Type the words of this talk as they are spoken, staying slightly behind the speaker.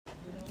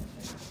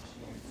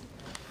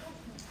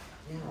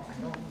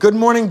Good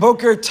morning,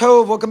 Boker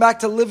Tov. Welcome back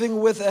to Living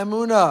with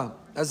Emunah.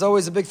 As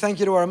always, a big thank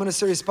you to our Emunah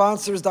series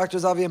sponsors, Dr.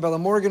 Zavi and Bella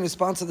Morgan, who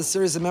sponsored the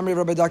series in memory of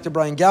Rabbi Dr.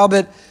 Brian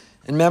Galbit,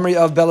 in memory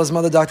of Bella's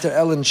mother, Dr.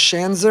 Ellen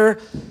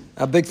Shanzer.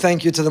 A big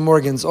thank you to the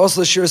Morgans.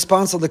 Also, Shir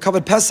sponsored the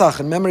Kavod Pesach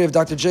in memory of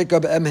Dr.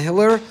 Jacob M.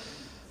 Hiller,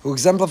 who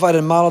exemplified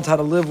and modeled how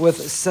to live with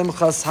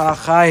Simchas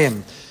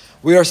HaChaim.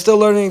 We are still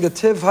learning the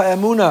Tiv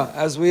HaEmunah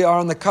as we are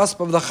on the cusp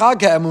of the Chag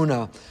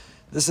HaEmunah.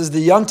 This is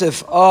the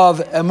Yontif of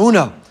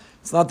Emunah.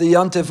 It's not the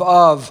Yontif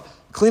of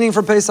cleaning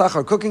for Pesach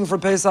or cooking for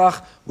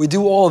Pesach. We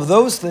do all of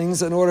those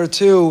things in order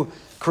to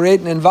create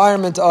an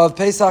environment of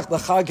Pesach, the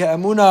Chag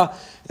HaEmunah.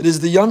 It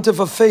is the Yontif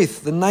of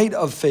faith, the night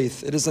of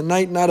faith. It is a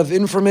night not of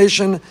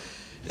information.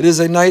 It is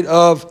a night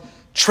of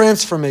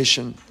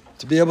transformation.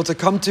 To be able to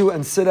come to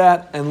and sit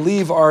at and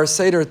leave our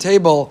Seder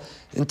table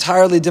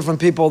entirely different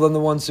people than the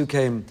ones who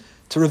came.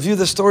 To review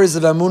the stories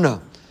of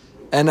Emunah.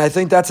 And I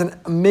think that's an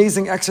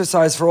amazing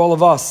exercise for all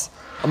of us.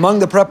 Among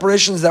the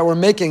preparations that we're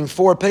making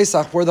for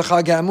Pesach, for the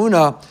Chag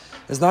HaEmunah,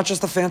 is not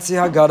just a fancy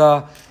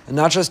Haggadah, and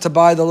not just to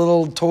buy the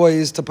little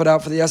toys to put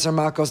out for the Eser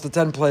Makos, the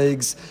 10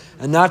 plagues,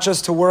 and not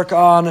just to work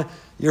on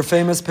your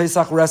famous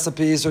Pesach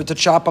recipes or to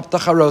chop up the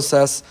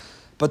charoses,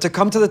 but to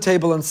come to the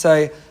table and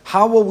say,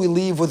 how will we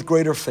leave with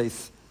greater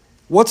faith?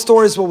 What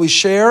stories will we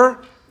share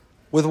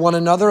with one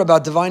another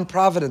about divine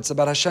providence,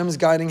 about Hashem's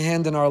guiding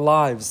hand in our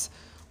lives?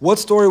 What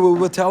story will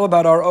we tell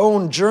about our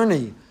own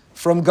journey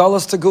from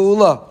Galus to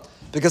Geula?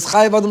 Because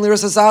Chayav Adam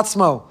Liras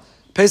Atzmo.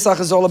 Pesach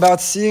is all about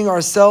seeing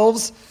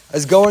ourselves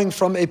as going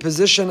from a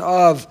position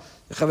of,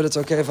 it's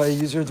okay if I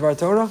use your Dvar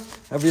Torah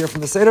every year from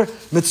the Seder.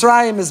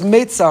 Mitzrayim is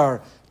Meitzar,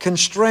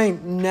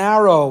 constraint,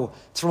 narrow.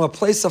 It's from a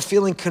place of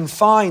feeling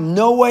confined,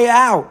 no way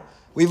out.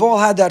 We've all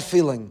had that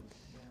feeling,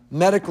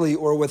 medically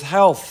or with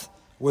health,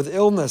 with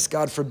illness,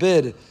 God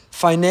forbid,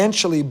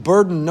 financially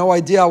burdened, no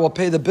idea how we'll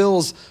pay the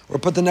bills or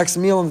put the next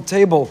meal on the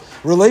table.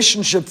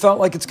 Relationship felt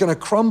like it's going to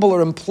crumble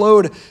or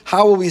implode.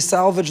 How will we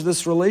salvage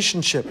this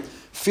relationship?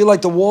 Feel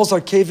like the walls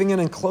are caving in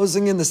and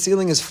closing in, the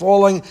ceiling is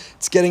falling,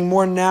 it's getting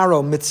more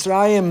narrow.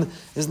 Mitzrayim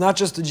is not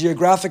just a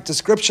geographic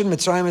description,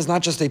 Mitzrayim is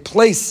not just a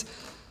place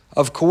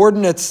of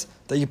coordinates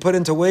that you put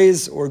into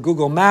Waze or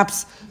Google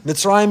Maps.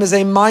 Mitzrayim is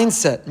a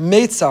mindset,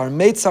 Meitzar.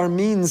 Meitzar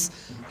means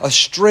a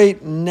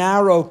straight,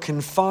 narrow,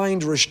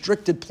 confined,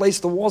 restricted place.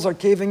 The walls are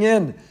caving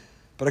in.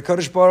 But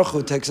HaKadosh Baruch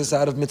Hu takes us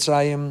out of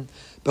Mitzrayim.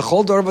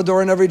 B'chol dor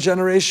v'dor in every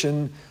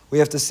generation, we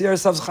have to see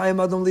ourselves,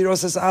 Chayim Adam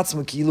Liros Es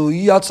Atzmo, Ki Ilu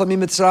Yatsa Mi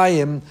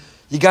Mitzrayim.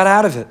 You got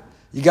out of it.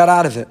 You got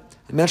out of it.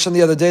 I mentioned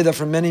the other day that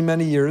for many,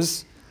 many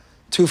years,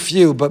 too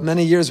few, but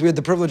many years, we had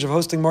the privilege of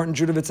hosting Martin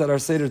Judovitz at our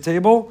Seder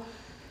table.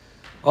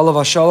 Olav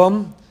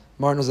HaShalom.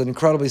 Martin was an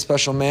incredibly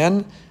special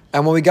man.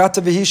 And when we got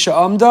to V'hisha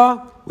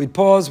Amda, we'd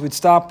pause, we'd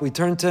stop, we'd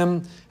turn to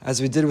him,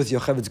 as we did with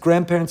Yocheved's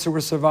grandparents who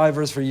were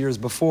survivors for years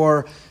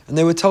before, and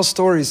they would tell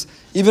stories,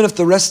 even if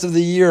the rest of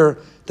the year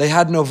they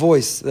had no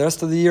voice, the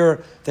rest of the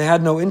year they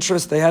had no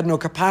interest, they had no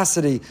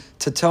capacity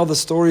to tell the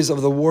stories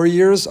of the war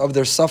years, of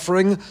their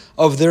suffering,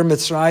 of their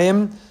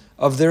Mitzrayim,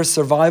 of their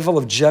survival,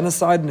 of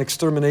genocide and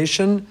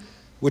extermination,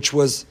 which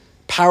was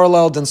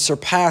paralleled and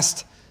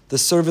surpassed the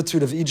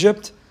servitude of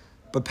Egypt.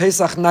 But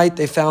Pesach night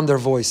they found their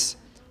voice,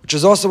 which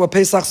is also what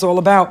Pesach's all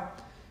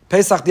about.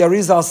 Pesach, the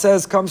Arizal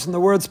says, comes from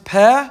the words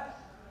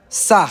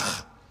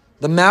Peh-sach,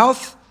 the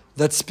mouth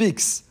that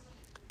speaks.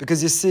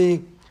 Because you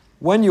see,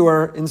 when you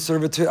are in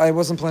servitude, I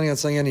wasn't planning on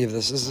saying any of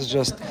this. This is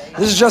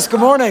just good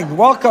morning,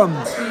 welcome.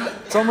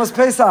 It's almost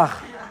Pesach,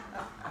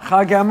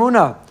 Chag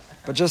HaEmunah.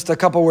 But just a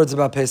couple words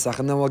about Pesach,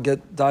 and then we'll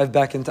dive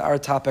back into our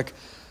topic,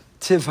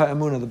 Tiv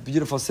HaEmunah, the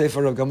beautiful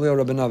Sefer of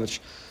Gamliel Rabinovich.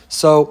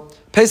 So,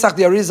 Pesach,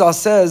 the Arizal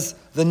says,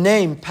 the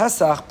name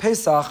Pesach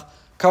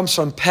comes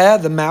from Peh,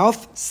 the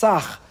mouth,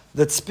 Sach,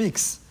 that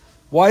speaks.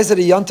 Why is it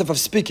a yontif of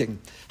speaking?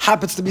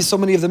 Happens to be so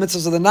many of the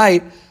mitzvahs of the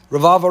night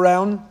revolve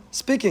around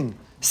speaking.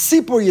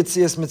 Sipur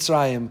Yitzias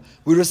Mitzrayim.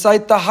 We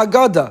recite the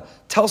Haggadah,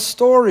 tell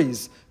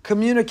stories,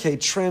 communicate,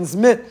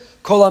 transmit.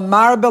 Kol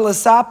amar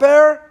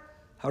belasaper,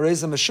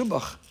 hareza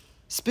meshubach.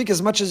 Speak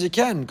as much as you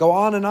can. Go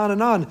on and on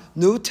and on.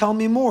 Nu, tell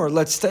me more.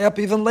 Let's stay up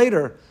even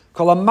later.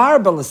 Kol amar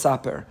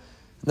belasaper. And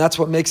that's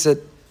what makes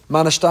it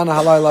manashtana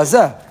halay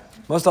lazeh.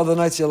 Most other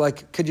nights you're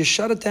like, could you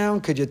shut it down?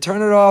 Could you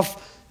turn it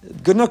off?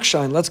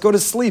 Genuckshine, let's go to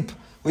sleep.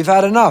 We've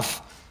had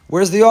enough.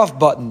 Where's the off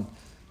button?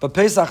 But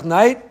Pesach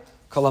night,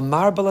 kol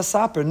amar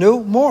belasaper.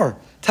 No, more.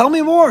 Tell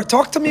me more.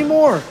 Talk to me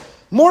more.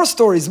 More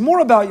stories, more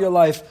about your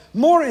life,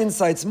 more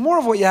insights, more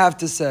of what you have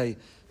to say.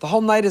 The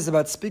whole night is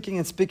about speaking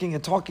and speaking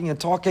and talking,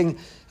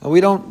 and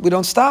we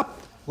don't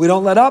stop. We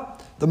don't let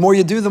up. The more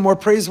you do, the more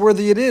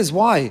praiseworthy it is.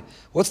 Why?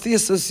 What's the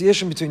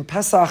association between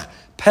Pesach,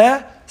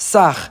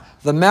 Pesach,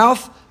 the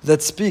mouth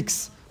that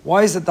speaks?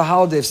 Why is it the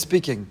holiday of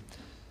speaking?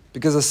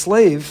 Because a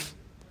slave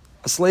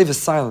is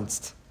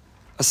silenced.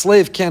 A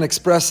slave can't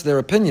express their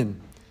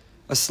opinion.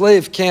 A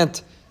slave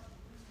can't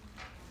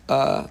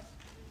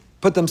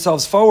put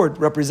themselves forward,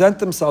 represent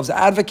themselves,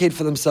 advocate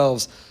for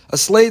themselves. A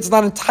slave is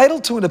not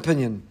entitled to an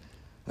opinion.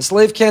 A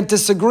slave can't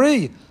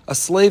disagree. A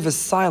slave is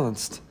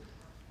silenced.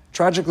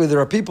 Tragically, there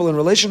are people in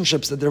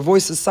relationships that their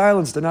voice is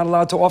silenced. They're not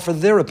allowed to offer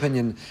their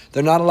opinion.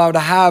 They're not allowed to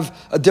have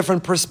a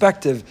different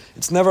perspective.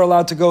 It's never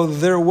allowed to go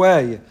their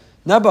way.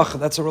 Nebuch,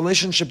 that's a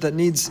relationship that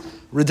needs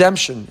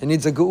redemption. It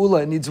needs a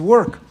geula. It needs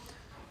work.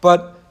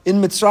 But in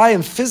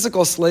Mitzrayim,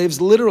 physical slaves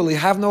literally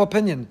have no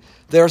opinion.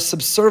 They are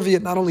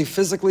subservient not only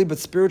physically, but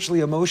spiritually,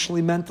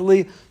 emotionally,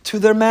 mentally, to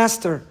their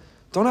master.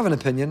 Don't have an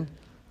opinion.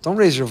 Don't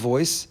raise your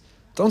voice.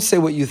 Don't say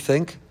what you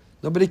think.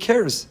 Nobody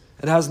cares.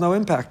 It has no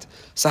impact.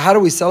 So how do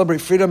we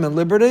celebrate freedom and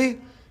liberty?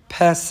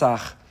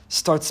 Pesach.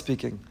 Start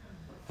speaking.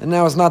 And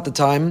now is not the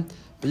time,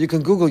 but you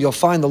can Google, you'll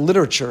find the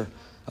literature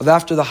of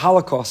after the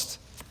Holocaust,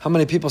 how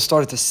many people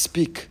started to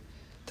speak.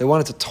 They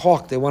wanted to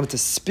talk. They wanted to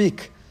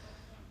speak.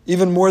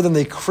 Even more than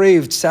they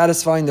craved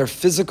satisfying their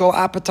physical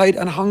appetite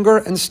and hunger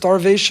and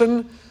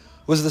starvation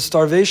was the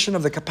starvation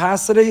of the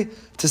capacity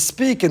to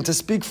speak and to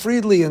speak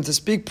freely and to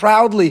speak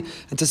proudly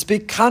and to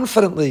speak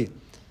confidently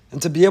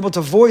and to be able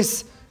to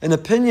voice an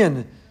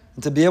opinion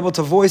and to be able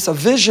to voice a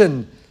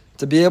vision,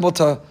 to be able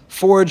to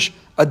forge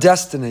a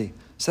destiny.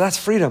 So that's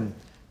freedom.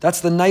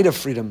 That's the night of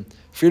freedom.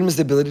 Freedom is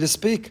the ability to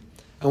speak.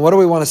 And what do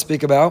we want to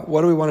speak about?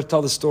 What do we want to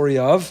tell the story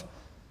of?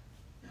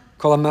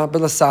 Kol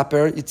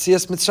saper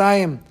Yitzias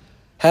Mitzrayim.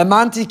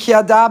 Hamanti ki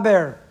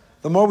adaber.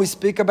 The more we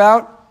speak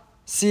about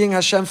seeing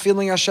Hashem,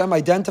 feeling Hashem,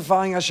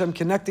 identifying Hashem,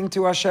 connecting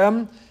to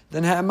Hashem,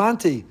 then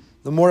hamanti,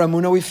 the more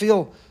Emunah we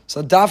feel.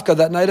 So Davka,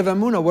 that night of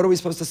Emunah, what are we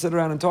supposed to sit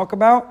around and talk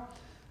about?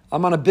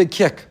 I'm on a big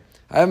kick.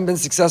 I haven't been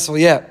successful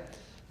yet.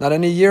 Not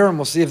any year, and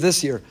we'll see if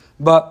this year.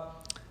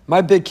 But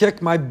my big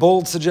kick, my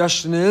bold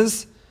suggestion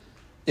is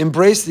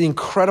embrace the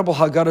incredible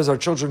Haggadahs our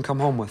children come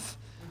home with.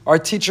 Our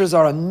teachers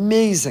are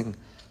amazing.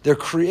 They're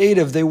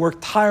creative. They work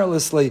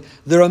tirelessly.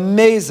 They're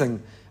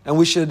amazing. And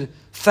we should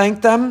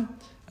thank them,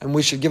 and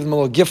we should give them a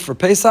little gift for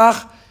Pesach,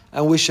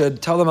 and we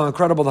should tell them how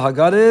incredible the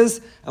Haggadah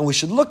is, and we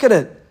should look at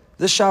it.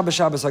 This Shabbos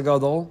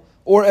Haggadah,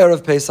 or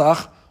Erev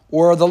Pesach,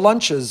 or the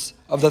lunches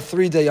of the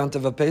 3-day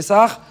Yontiv of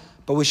Pesach,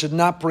 but we should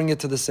not bring it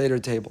to the Seder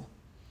table.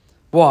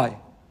 Why?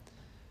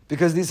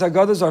 Because these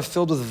Haggadahs are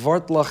filled with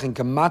Vortlach and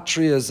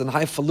Gematrias and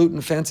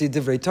highfalutin fancy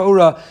Divrei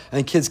Torah,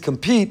 and kids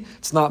compete.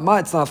 It's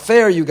not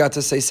fair. You got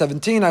to say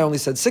 17. I only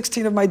said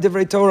 16 of my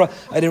Divrei Torah.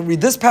 I didn't read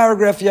this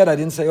paragraph yet. I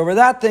didn't say over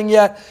that thing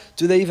yet.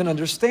 Do they even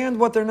understand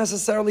what they're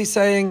necessarily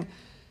saying?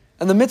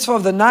 And the mitzvah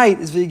of the night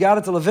is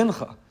V'yigaret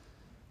levincha.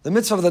 The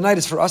mitzvah of the night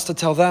is for us to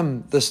tell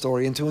them the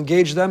story and to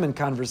engage them in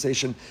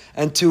conversation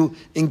and to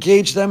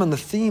engage them in the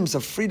themes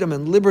of freedom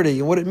and liberty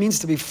and what it means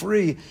to be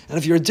free. And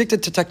if you're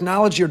addicted to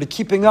technology or to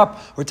keeping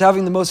up or to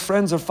having the most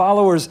friends or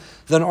followers,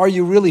 then are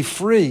you really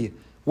free?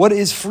 What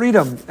is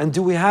freedom? And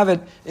do we have it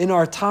in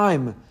our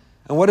time?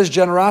 And what is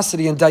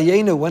generosity? And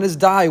dayenu, when is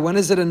die? When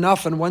is it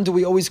enough? And when do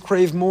we always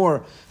crave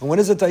more? And when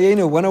is it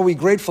dayenu? When are we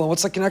grateful? And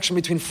what's the connection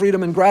between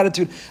freedom and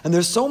gratitude? And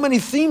there's so many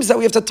themes that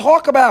we have to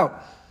talk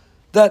about.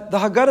 That the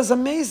Haggadah is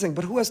amazing,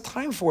 but who has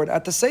time for it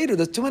at the Seder?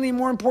 There's too many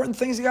more important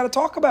things you got to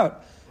talk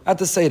about at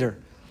the Seder.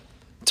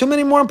 Too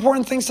many more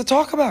important things to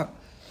talk about.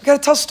 You got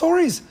to tell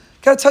stories.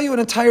 Got to tell you an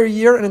entire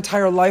year, an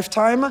entire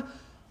lifetime.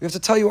 We have to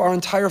tell you our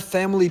entire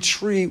family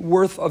tree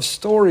worth of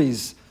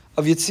stories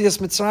of Yitzias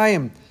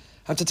Mitzrayim.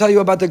 I have to tell you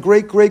about the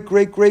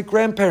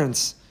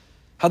great-great-great-great-grandparents,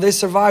 how they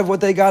survived,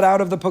 what they got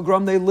out of the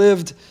pogrom they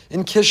lived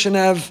in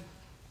Kishinev.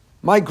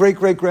 My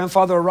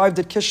great-great-grandfather arrived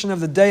at Kishinev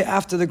the day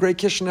after the Great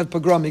Kishinev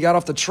pogrom. He got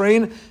off the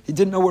train. He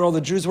didn't know where all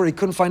the Jews were. He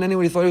couldn't find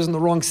anyone. He thought he was in the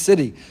wrong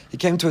city. He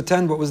came to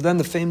attend what was then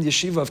the famed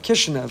yeshiva of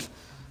Kishinev.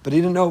 But he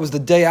didn't know it was the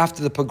day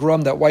after the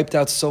pogrom that wiped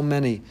out so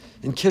many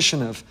in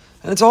Kishinev.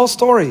 And it's a whole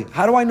story.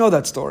 How do I know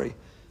that story?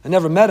 I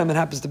never met him. It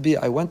happens to be,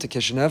 I went to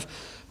Kishinev,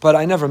 but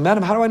I never met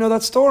him. How do I know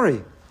that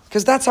story?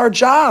 Because that's our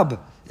job,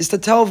 is to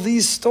tell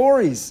these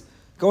stories,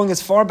 going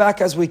as far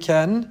back as we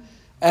can,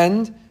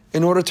 and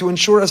in order to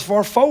ensure as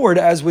far forward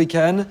as we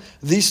can,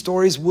 these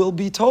stories will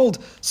be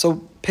told.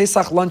 So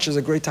Pesach lunch is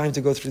a great time to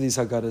go through these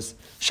Haggadahs.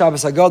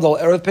 Shabbos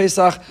Haggadah, Erev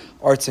Pesach,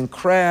 arts and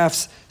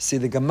crafts, see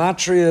the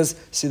gematrias,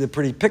 see the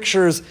pretty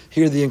pictures,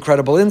 hear the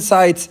incredible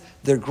insights.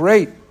 They're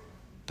great.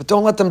 But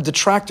don't let them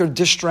detract or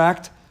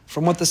distract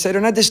from what the Seder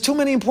night. There's too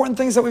many important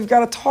things that we've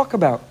got to talk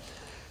about.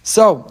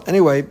 So,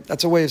 anyway,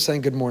 that's a way of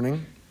saying good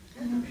morning.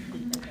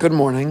 Good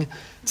morning.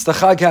 It's the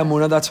Chag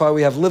HaEmunah. That's why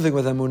we have Living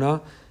with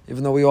Emunah.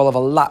 Even though we all have a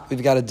lot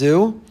we've got to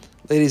do.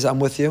 Ladies, I'm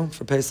with you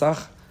for Pesach.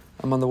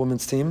 I'm on the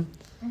women's team.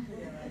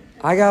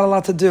 I got a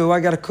lot to do.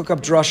 I got to cook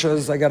up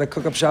drushas. I got to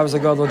cook up Shabbos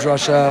Haggadah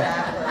drusha.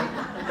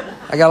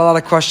 I got a lot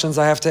of questions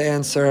I have to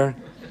answer.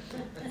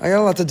 I got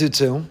a lot to do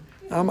too.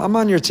 I'm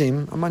on your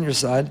team. I'm on your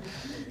side.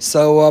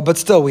 So, but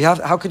still,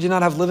 how could you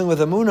not have Living with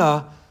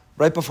Emunah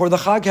right before the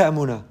Chag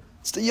HaEmunah?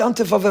 It's the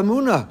Yontif of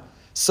Emunah.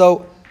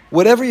 So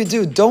whatever you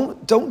do,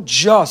 don't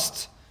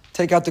just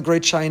take out the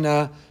great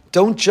china.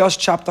 Don't just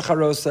chop the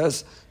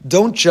charosas.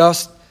 Don't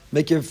just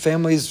make your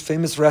family's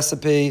famous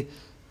recipe.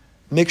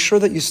 Make sure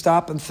that you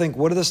stop and think,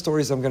 what are the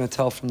stories I'm going to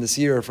tell from this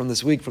year, from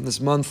this week, from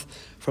this month,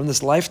 from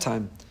this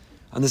lifetime?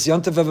 On this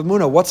Yontif of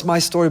Emunah, what's my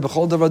story?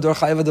 B'chol davar dor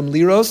chayav adam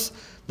liros.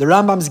 The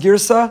Rambam's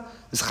girsa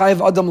is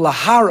chayav adam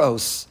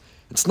laharos.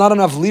 It's not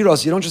enough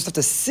liros. You don't just have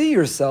to see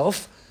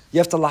yourself. You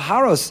have to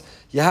laharos.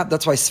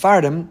 That's why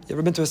Sfardim, you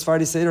ever been to a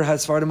Sephardi Seder, had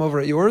Sfardim over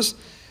at yours?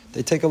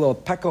 They take a little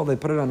pekel, they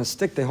put it on a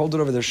stick, they hold it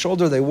over their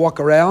shoulder, they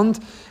walk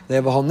around, they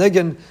have a whole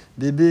niggin,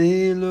 they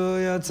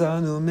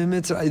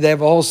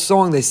have a whole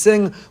song, they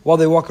sing while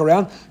they walk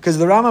around, because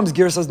the Rambam's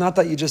gear says not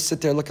that you just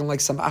sit there looking like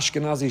some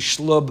Ashkenazi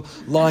shlub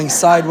lying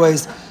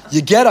sideways.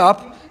 You get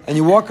up and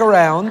you walk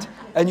around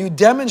and you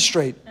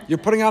demonstrate. You're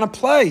putting on a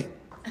play.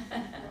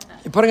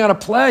 You're putting on a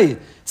play.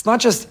 It's not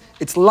just,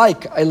 it's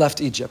like I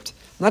left Egypt.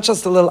 Not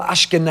just a little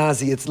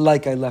Ashkenazi, it's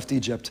like I left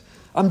Egypt.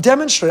 I'm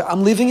demonstrating,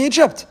 I'm leaving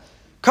Egypt.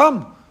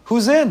 Come.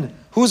 Who's in?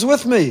 Who's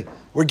with me?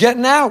 We're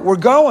getting out. We're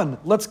going.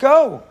 Let's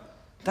go.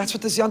 That's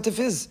what this Yantif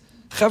is.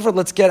 Chevra,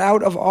 let's get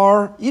out of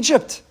our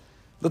Egypt.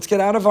 Let's get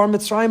out of our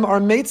Mitzrayim, our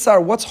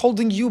Meitzar. What's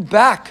holding you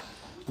back?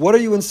 What are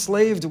you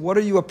enslaved? What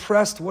are you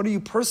oppressed? What are you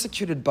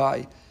persecuted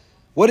by?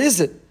 What is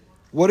it?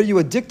 What are you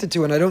addicted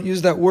to? And I don't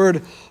use that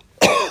word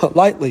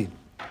lightly.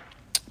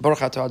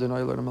 What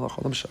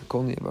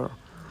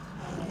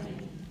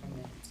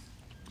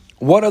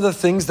are the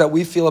things that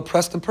we feel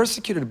oppressed and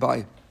persecuted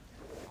by?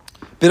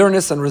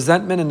 Bitterness and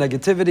resentment and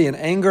negativity and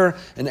anger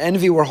and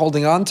envy we're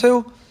holding on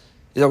to?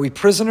 Are we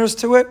prisoners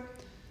to it?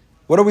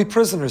 What are we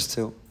prisoners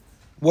to?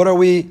 What are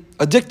we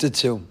addicted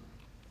to?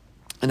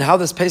 And how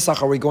this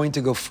Pesach are we going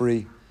to go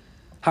free?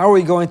 How are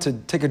we going to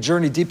take a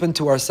journey deep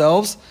into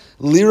ourselves?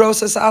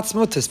 Liros es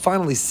atzmo, to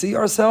finally see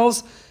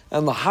ourselves,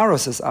 and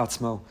laharos es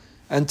atzmo,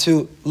 and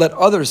to let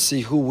others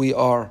see who we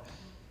are.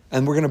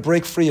 And we're going to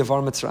break free of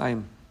our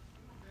Mitzrayim.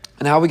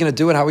 And how are we going to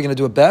do it? How are we going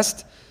to do it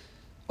best?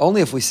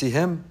 Only if we see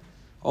Him.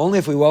 Only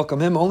if we welcome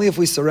Him, only if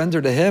we surrender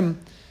to Him.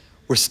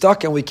 We're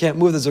stuck and we can't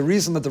move. There's a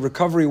reason that the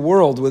recovery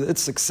world, with its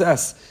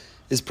success,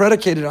 is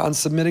predicated on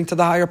submitting to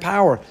the higher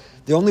power.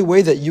 The only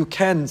way that you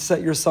can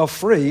set yourself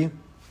free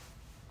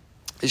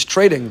is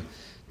trading.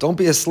 Don't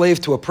be a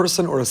slave to a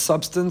person or a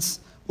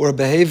substance or a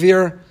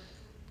behavior.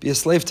 Be a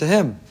slave to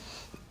Him.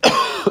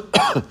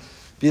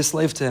 Be a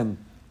slave to Him.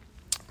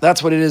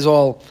 That's what it is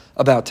all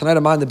about. Tonight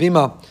on the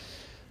Bima,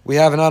 we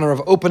have in honor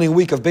of opening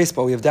week of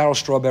baseball, we have Darryl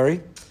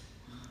Strawberry,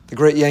 the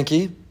great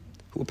Yankee,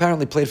 who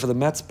apparently played for the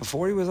Mets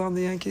before he was on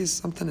the Yankees,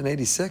 something in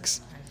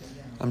 86.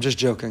 I'm just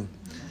joking.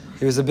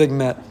 He was a big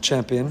Met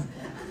champion.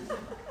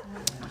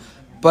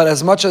 But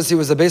as much as he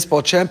was a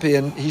baseball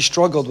champion, he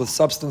struggled with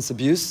substance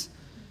abuse,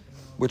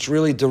 which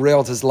really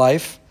derailed his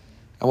life.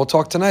 And we'll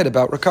talk tonight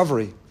about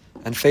recovery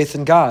and faith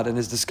in God and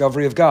his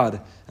discovery of God.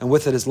 And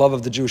with it, his love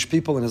of the Jewish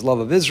people and his love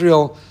of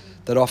Israel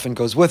that often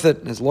goes with it,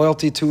 and his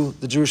loyalty to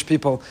the Jewish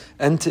people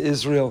and to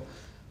Israel.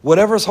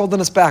 Whatever's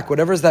holding us back,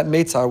 whatever is that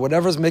meitzar,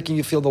 whatever's making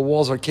you feel the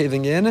walls are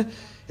caving in,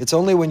 it's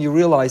only when you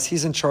realize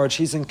He's in charge,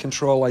 He's in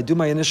control. I do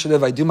my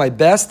initiative, I do my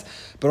best,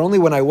 but only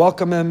when I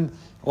welcome Him,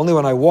 only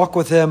when I walk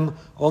with Him,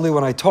 only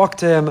when I talk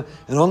to Him,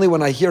 and only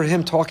when I hear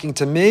Him talking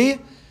to me,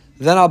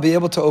 then I'll be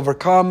able to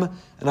overcome,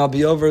 and I'll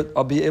be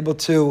able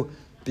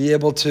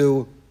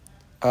to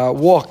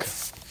walk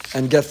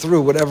and get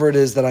through whatever it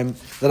is that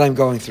I'm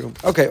going through.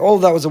 Okay, all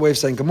of that was a way of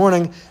saying good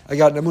morning. I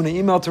got an Emunah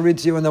email to read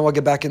to you, and then we'll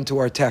get back into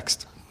our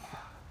text.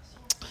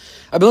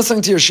 I've been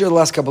listening to your shir the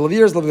last couple of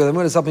years. Living with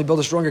Emunah has helped me build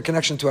a stronger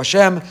connection to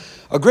Hashem,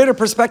 a greater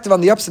perspective on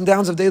the ups and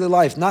downs of daily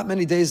life. Not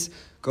many days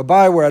go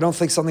by where I don't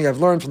think something I've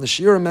learned from the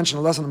shiur mention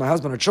a lesson to my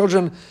husband or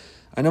children.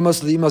 I know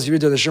most of the emails you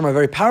read during the shiur are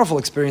very powerful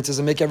experiences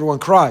and make everyone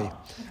cry.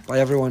 By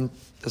everyone,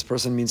 this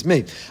person means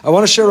me. I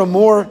want to share a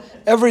more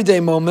everyday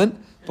moment,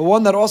 but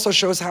one that also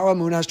shows how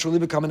Emunah has truly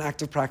become an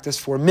active practice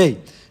for me.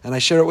 And I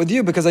share it with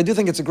you because I do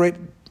think it's a great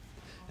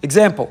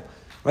example.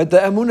 Right? The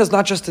Emunah is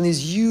not just in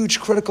these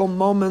huge critical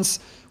moments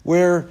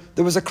where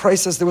there was a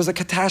crisis, there was a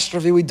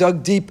catastrophe, we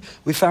dug deep,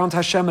 we found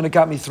Hashem and it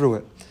got me through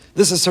it.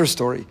 This is her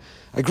story.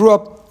 I grew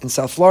up in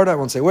South Florida, I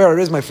won't say where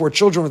it is, my 4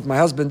 children with my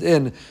husband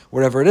in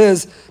wherever it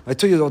is. My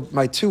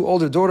 2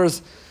 older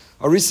daughters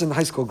are recent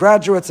high school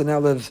graduates and now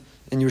live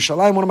in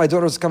Yerushalayim. One of my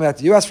daughters is coming out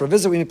to the U.S. for a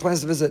visit. We had plans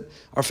to visit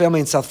our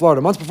family in South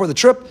Florida. Months before the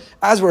trip,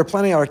 as we were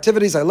planning our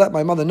activities, I let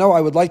my mother know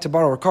I would like to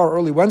borrow her car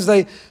early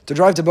Wednesday to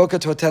drive to Boca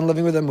to attend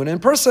Living with Emunah in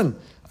person.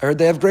 I heard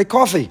they have great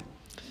coffee.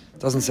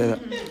 Doesn't say that.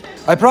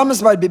 I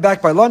promised I'd be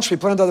back by lunch. We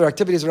planned other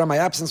activities around my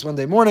absence one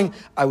day morning.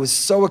 I was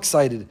so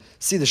excited.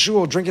 See the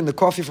shul, drinking the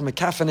coffee from a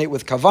caffeinate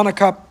with Kavana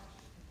cup.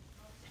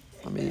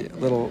 Let me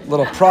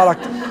little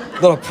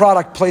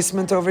product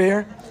placement over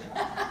here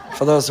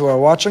for those who are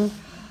watching.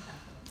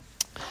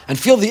 And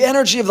feel the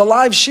energy of the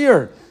live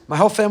shiur. My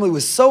whole family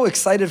was so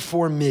excited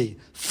for me.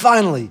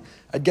 Finally,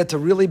 I'd get to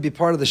really be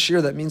part of the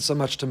shiur that means so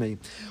much to me.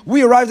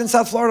 We arrived in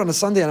South Florida on a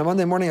Sunday, and on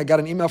Monday morning I got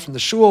an email from the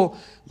shul.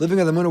 Living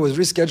with Emunah was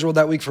rescheduled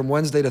that week from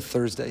Wednesday to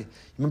Thursday.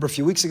 Remember a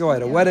few weeks ago I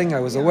had a wedding, I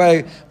was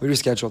away, we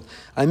rescheduled.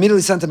 I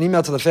immediately sent an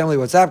email to the family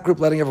WhatsApp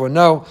group letting everyone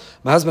know.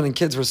 My husband and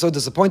kids were so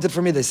disappointed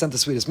for me, they sent the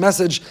sweetest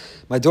message.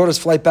 My daughter's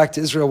flight back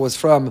to Israel was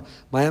from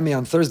Miami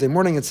on Thursday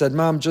morning and said,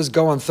 "Mom, just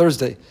go on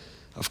Thursday."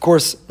 Of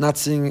course,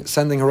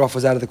 sending her off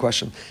was out of the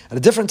question. At a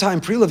different time,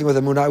 pre-living with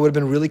Emunah, I would have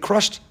been really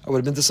crushed. I would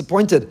have been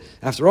disappointed.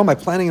 After all, my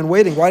planning and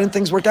waiting, why didn't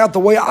things work out the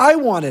way I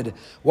wanted?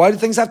 Why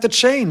did things have to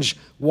change?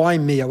 Why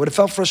me? I would have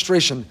felt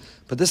frustration.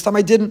 But this time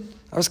I didn't.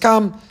 I was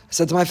calm. I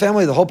said to my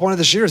family, the whole point of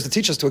the shir is to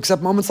teach us to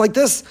accept moments like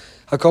this.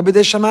 Hakol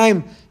b'dei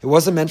shamayim. It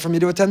wasn't meant for me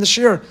to attend the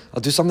shir.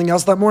 I'll do something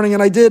else that morning,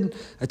 and I did.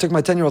 I took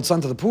my 10-year-old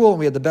son to the pool, and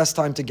we had the best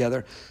time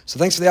together. So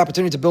thanks for the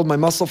opportunity to build my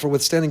muscle for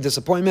withstanding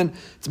disappointment.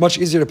 It's much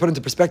easier to put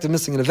into perspective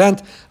missing an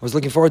event. I was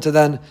looking forward to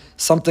then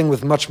something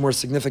with much more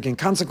significant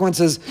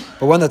consequences.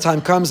 But when the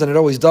time comes, and it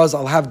always does,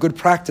 I'll have good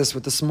practice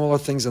with the smaller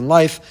things in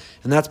life.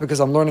 And that's because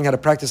I'm learning how to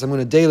practice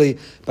Emunah daily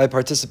by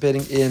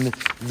participating in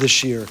the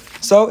shir.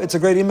 So it's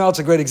a great email. It's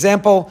a great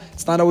example.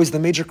 It's not always the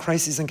major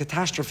crises and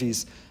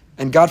catastrophes.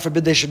 And God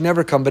forbid they should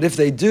never come. But if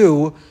they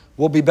do,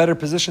 we'll be better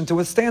positioned to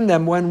withstand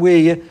them when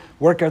we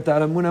work out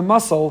that Emunah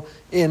muscle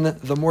in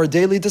the more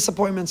daily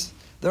disappointments.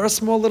 There are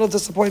small little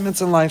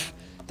disappointments in life.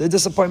 They're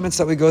disappointments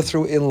that we go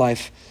through in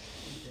life.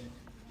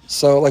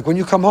 So like when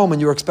you come home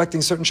and you were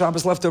expecting certain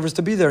Shabbos leftovers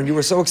to be there and you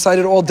were so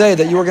excited all day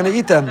that you were going to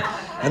eat them.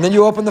 And then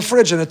you open the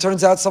fridge and it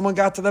turns out someone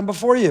got to them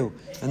before you.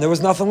 And there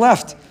was nothing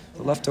left.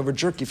 The leftover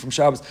jerky from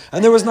Shabbos.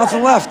 And there was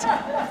nothing left.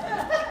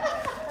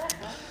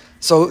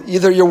 So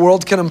either your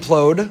world can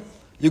implode,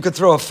 you could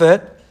throw a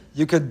fit,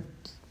 you could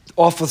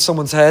off with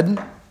someone's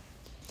head,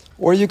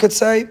 or you could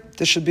say,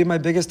 this should be my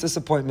biggest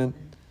disappointment.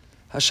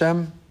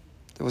 Hashem,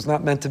 it was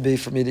not meant to be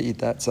for me to eat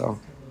that, so.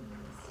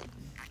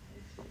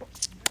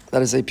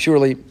 That is a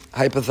purely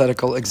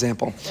hypothetical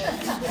example.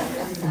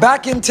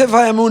 Back in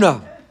Tivha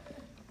Emunah,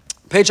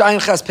 page Ayin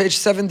Ches, page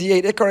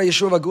 78, Ikar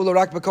Yeshuv Agula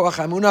Rak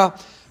B'Koach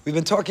Emunah. We've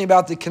been talking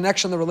about the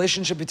connection, the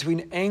relationship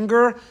between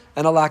anger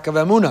and a lack of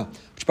emunah,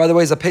 which, by the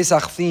way, is a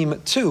Pesach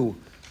theme too,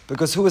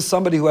 because who is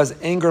somebody who has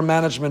anger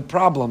management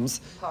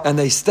problems and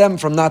they stem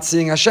from not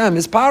seeing Hashem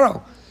is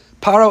Paro.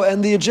 Paro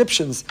and the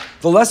Egyptians.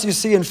 The less you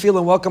see and feel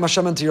and welcome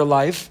Hashem into your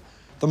life,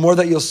 the more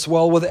that you'll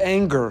swell with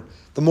anger,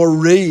 the more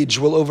rage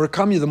will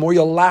overcome you, the more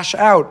you'll lash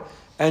out,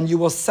 and you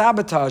will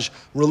sabotage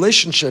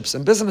relationships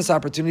and business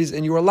opportunities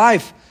in your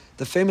life.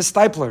 The famous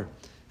Stipler.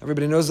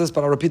 Everybody knows this,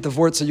 but I'll repeat the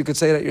word so you could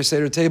say it at your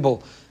Seder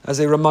table as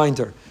a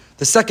reminder.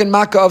 The second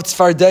Makkah of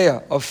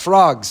Tzfardeya, of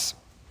frogs.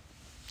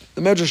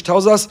 The Medrash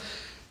tells us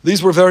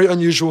these were very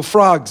unusual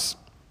frogs.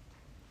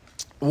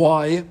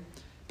 Why?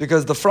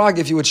 Because the frog,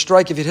 if you would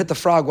strike, if you'd hit the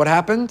frog, what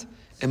happened?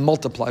 It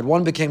multiplied.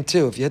 1 became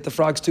 2. If you hit the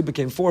frogs, 2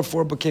 became 4,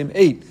 4 became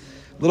 8.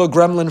 Little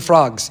gremlin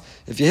frogs.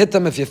 If you hit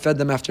them, if you fed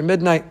them after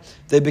midnight,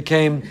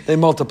 they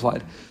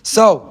multiplied.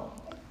 So,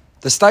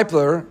 the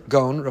Stipler,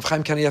 Gon, Rav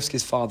Chaim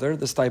Kanievsky's father,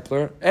 the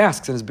Stipler,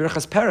 asks in his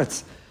Birchas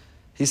Peretz,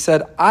 he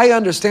said, I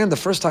understand the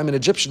first time an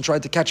Egyptian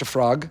tried to catch a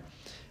frog,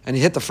 and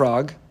he hit the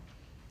frog,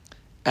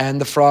 and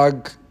the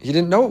frog, he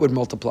didn't know it would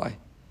multiply.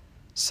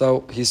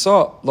 So he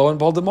saw, lo and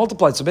behold, it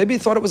multiplied. So maybe he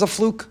thought it was a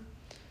fluke.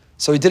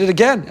 So he did it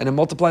again, and it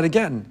multiplied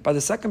again. By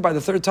the second, by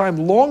the third time,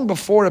 long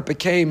before it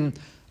became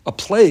a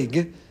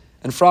plague,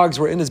 and frogs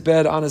were in his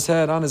bed, on his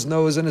head, on his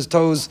nose, in his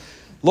toes,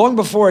 long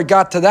before it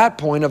got to that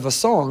point of a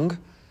song,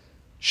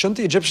 shouldn't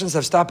the Egyptians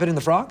have stopped hitting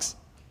the frogs?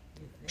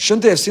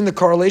 Shouldn't they have seen the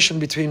correlation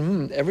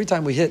between, every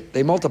time we hit,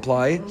 they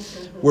multiply,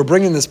 we're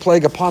bringing this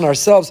plague upon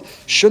ourselves.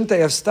 Shouldn't they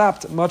have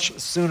stopped much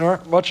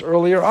sooner, much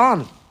earlier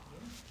on?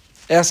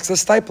 Asks the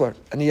Stipler,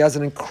 and he has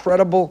an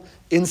incredible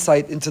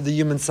insight into the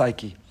human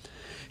psyche.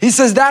 He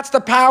says that's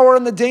the power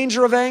and the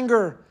danger of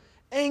anger.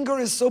 Anger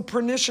is so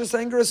pernicious,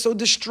 anger is so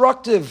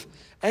destructive.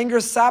 Anger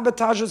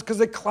sabotages because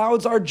it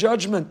clouds our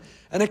judgment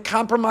and it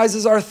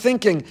compromises our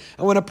thinking.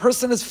 And when a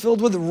person is filled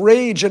with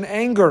rage and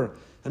anger,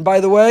 and by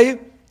the way,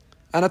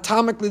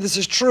 anatomically this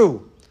is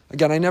true.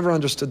 Again, I never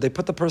understood. They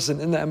put the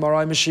person in the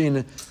MRI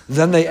machine,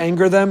 then they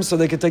anger them so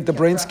they could take the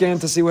brain scan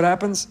to see what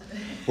happens?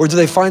 Or do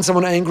they find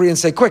someone angry and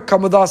say, quick,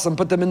 come with us, and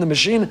put them in the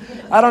machine?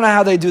 I don't know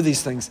how they do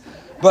these things.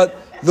 But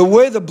the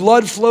way the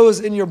blood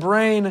flows in your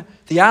brain,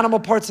 the animal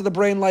parts of the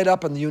brain light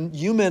up and the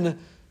human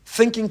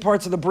thinking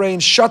parts of the brain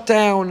shut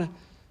down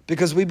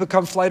because we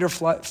become fight or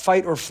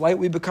flight.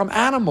 We become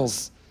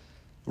animals.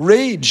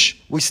 Rage,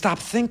 we stop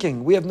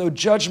thinking. We have no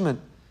judgment.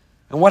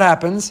 And what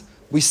happens?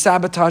 We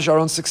sabotage our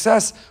own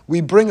success. We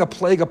bring a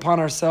plague upon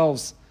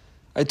ourselves.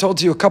 I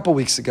told you a couple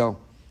weeks ago,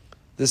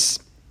 this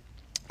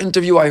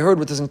interview I heard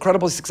with this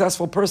incredibly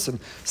successful person.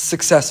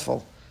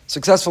 Successful,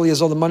 he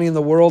has all the money in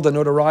the world and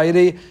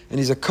notoriety, and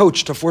he's a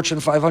coach to Fortune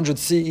 500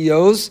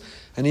 CEOs.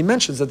 And he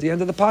mentions at the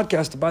end of the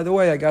podcast, by the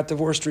way, I got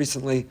divorced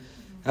recently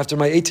after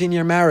my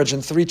 18-year marriage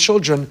and 3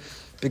 children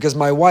because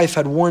my wife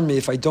had warned me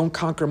if I don't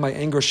conquer my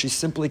anger, she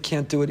simply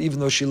can't do it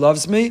even though she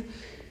loves me,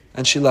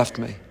 and she left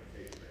me.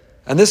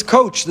 And this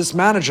coach, this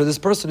manager, this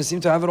person who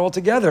seemed to have it all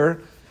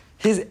together,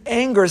 his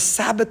anger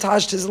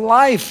sabotaged his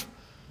life.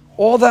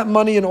 All that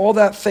money and all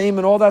that fame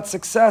and all that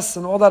success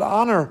and all that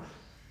honor.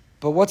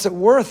 But what's it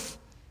worth?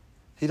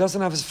 He doesn't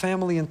have his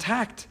family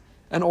intact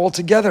and all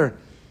together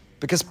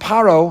because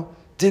Paro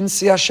didn't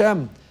see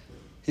Hashem.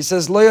 He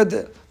says, Lo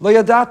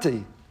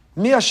yadati,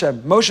 mi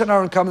Hashem. Moshe and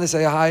Aaron come and they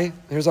say, hi,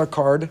 here's our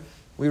card.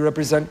 We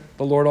represent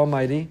the Lord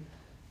Almighty.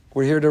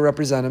 We're here to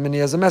represent Him. And He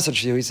has a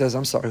message for you. He says,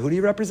 I'm sorry, who do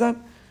you represent?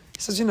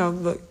 He says,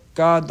 the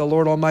God, the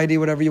Lord Almighty,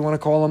 whatever you want to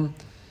call Him.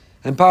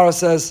 And Paro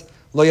says,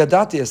 Lo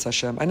yadati es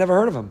Hashem. I never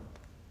heard of Him.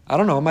 I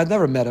don't know Him. I've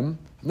never met Him.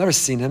 I've never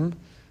seen Him.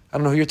 I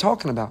don't know who you're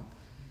talking about.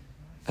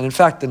 And in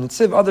fact, the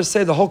Netziv, others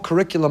say the whole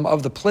curriculum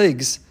of the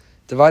plagues,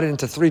 divided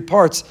into 3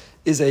 parts,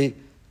 is a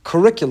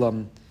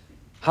curriculum.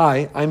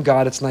 Hi, I'm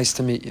God, it's nice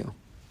to meet you.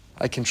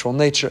 I control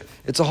nature.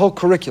 It's a whole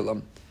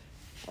curriculum.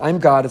 I'm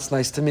God, it's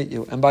nice to meet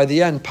you. And by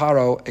the end,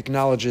 Paro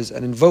acknowledges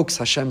and invokes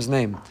Hashem's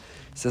name.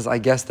 He says, I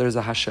guess there's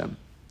a Hashem.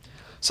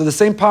 So the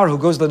same Paro who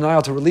goes to the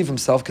Nile to relieve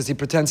himself because he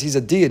pretends he's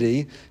a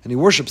deity and he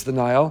worships the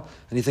Nile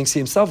and he thinks he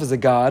himself is a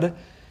god,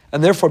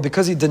 and therefore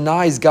because he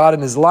denies God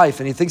in his life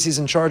and he thinks he's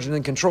in charge and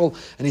in control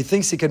and he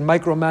thinks he can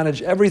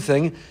micromanage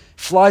everything,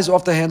 flies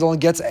off the handle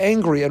and gets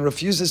angry and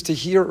refuses to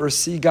hear or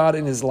see God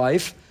in his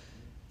life,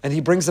 and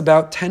he brings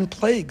about 10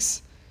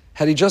 plagues.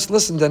 Had he just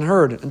listened and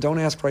heard, and don't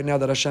ask right now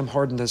that Hashem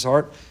hardened his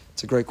heart,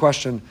 it's a great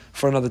question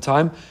for another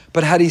time,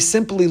 but had he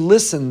simply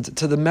listened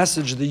to the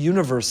message the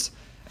universe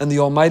and the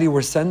Almighty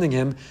were sending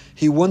him,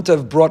 he wouldn't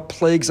have brought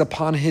plagues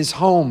upon his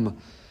home.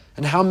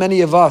 And how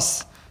many of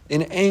us,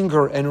 in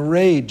anger and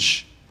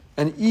rage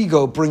and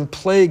ego, bring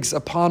plagues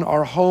upon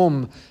our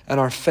home and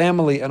our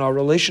family and our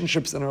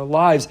relationships and our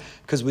lives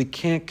because we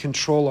can't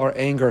control our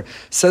anger.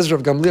 Says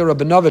Rav Gamliel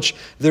Rabinovich,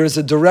 there is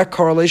a direct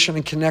correlation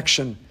and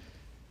connection.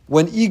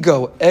 When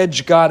ego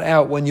edge God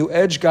out, when you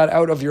edge God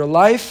out of your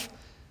life,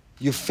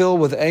 you fill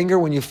with anger.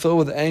 When you fill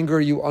with anger,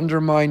 you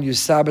undermine, you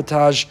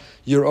sabotage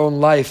your own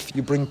life.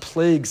 You bring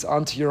plagues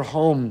onto your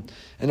home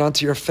and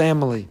onto your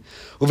family.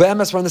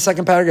 Uve'emes, we're in the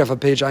second paragraph of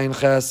page Ayin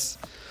Ches.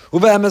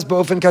 Uve'emes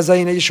bo'ofen kazeh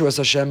hine Yeshuas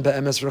Hashem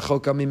be'emes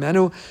rechoka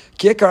mimenu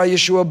ki ikar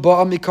Yeshua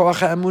ba'a mikoach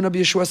ha'emunah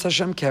b'Yeshuas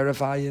Hashem keref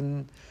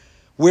ayin.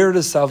 Where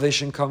does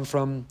salvation come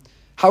from?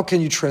 How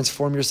can you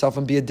transform yourself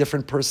and be a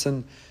different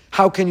person?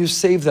 How can you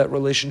save that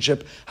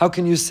relationship? How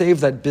can you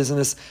save that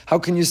business? How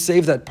can you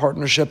save that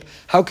partnership?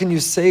 How can you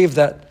save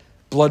that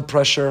blood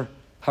pressure?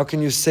 How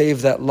can you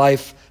save that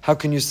life? How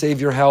can you save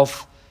your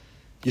health?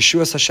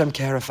 Yeshuas Hashem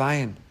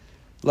keharafayin.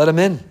 Let him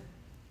in.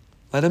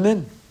 Let him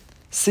in.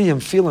 See him,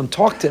 feel him,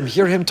 talk to him,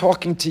 hear him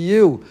talking to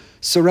you.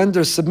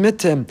 Surrender, submit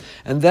to him.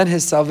 And then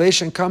his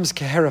salvation comes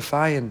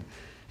keharafayin.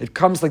 It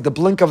comes like the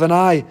blink of an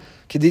eye.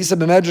 Kedisa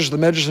b'medrash, the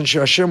medrash in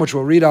Shir Hashirim, which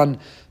we'll read on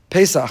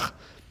Pesach.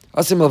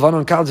 Asim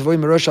Levanon Kal Tvoy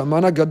Merosh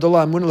Amana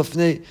Gadola Emunah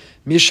Lefnei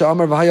Misha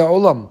Amar V'Haya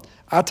Olam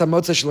Ata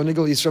Motza Shelo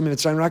Nigel Yisrael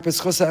Mitzrayim Rak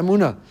B'Schos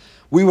Emunah.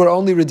 We were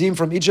only redeemed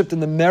from Egypt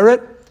in the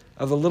merit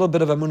of the little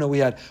bit of Emunah we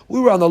had. We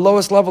were on the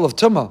lowest level of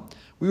Tumah.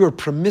 We were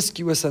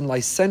promiscuous and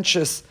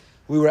licentious.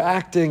 We were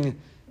acting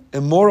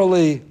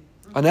immorally,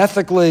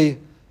 unethically.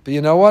 But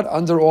you know what?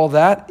 Under all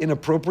that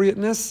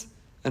inappropriateness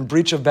and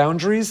breach of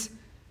boundaries,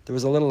 there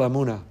was a little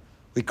Emunah.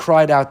 We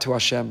cried out to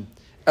Hashem.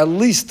 At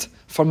least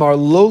from our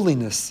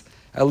lowliness,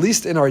 at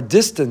least in our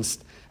distance,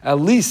 at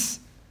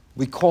least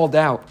we called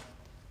out.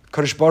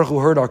 Kadosh Baruch Hu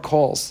heard our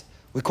calls.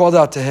 We called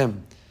out to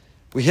him.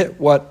 We hit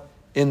what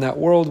in that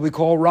world we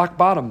call rock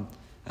bottom.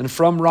 And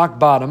from rock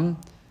bottom,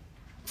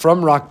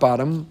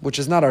 which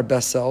is not our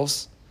best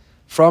selves,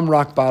 from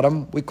rock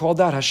bottom, we called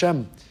out,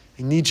 Hashem,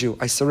 I need you,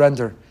 I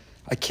surrender.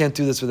 I can't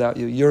do this without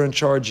you. You're in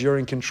charge, you're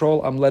in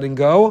control, I'm letting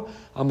go,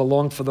 I'm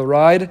along for the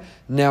ride,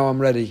 now I'm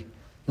ready.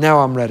 And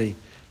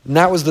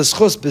that was the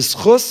schus,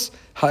 b'schus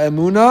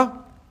ha'emunah,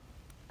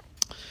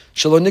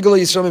 Shelo nigla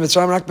Yisrael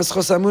mitzrayim rak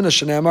b'schos ha'emunah,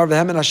 shene'amar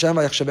v'hemen Hashem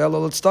v'yachshaveh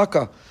lo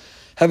l'tzedakah.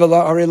 Hevel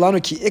harei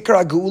lanu ki ikar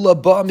ha'geula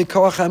ba'a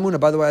mikoach ha'emunah.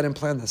 By the way, I didn't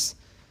plan this.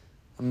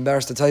 I'm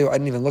embarrassed to tell you, I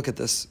didn't even look at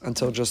this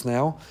until just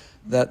now,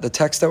 that the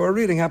text that we're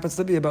reading happens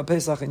to be about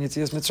Pesach and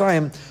Yetzias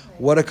Mitzrayim.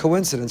 What a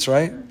coincidence,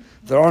 right?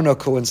 There are no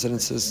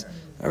coincidences.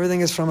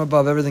 Everything is from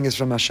above, everything is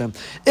from Hashem.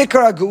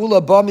 Ikar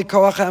ha'geula ba'a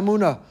mikoach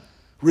ha'emunah.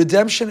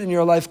 Redemption in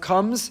your life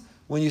comes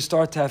when you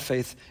start to have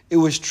faith. It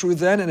was true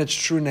then and it's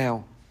true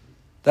now.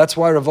 That's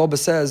why Rav Olba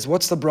says,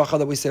 what's the bracha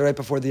that we say right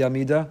before the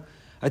Amidah?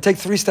 I take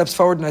 3 steps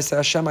forward and I say,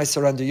 Hashem, I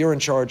surrender. You're in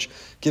charge.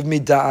 Give me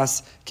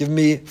da'as. Give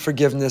me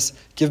forgiveness.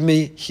 Give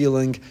me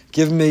healing.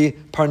 Give me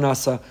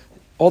parnasa.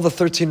 All the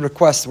 13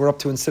 requests we're up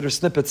to in Siddur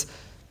Snippets.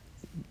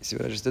 You see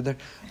what I just did there?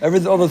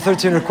 All the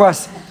 13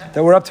 requests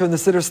that we're up to in the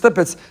Siddur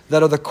Snippets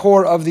that are the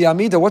core of the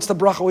Amidah. What's the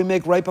bracha we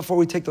make right before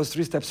we take those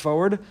 3 steps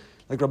forward?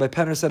 Like Rabbi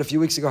Penner said a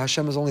few weeks ago,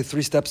 Hashem is only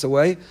 3 steps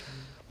away.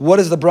 What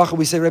is the bracha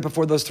we say right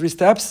before those 3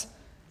 steps?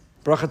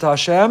 Bracha to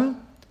Hashem,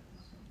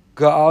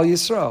 Ga'al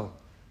Yisrael.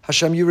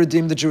 Hashem, you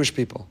redeemed the Jewish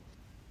people.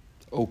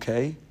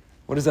 Okay.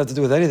 What does that have to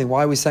do with anything?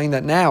 Why are we saying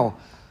that now?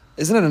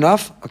 Isn't it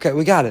enough? Okay,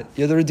 we got it.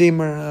 You're the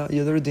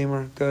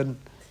Redeemer. Good.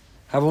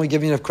 Haven't we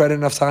given you enough credit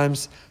enough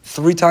times?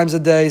 3 times a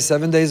day,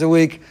 7 days a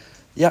week.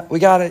 Yeah, we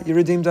got it. You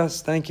redeemed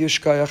us. Thank you,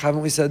 Shkoyach.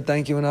 Haven't we said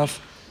thank you enough?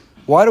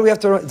 Why do we have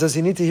to? Does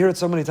he need to hear it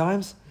so many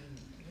times?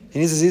 He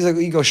needs his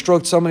ego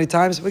stroked so many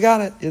times. We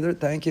got it. Either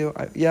thank you.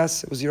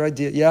 Yes, it was your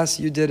idea. Yes,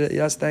 you did it.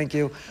 Yes, thank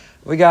you.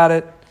 We got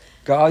it.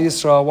 Ga'al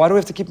Yisrael. Why do we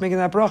have to keep making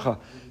that bracha?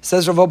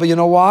 Says Rav Olba, you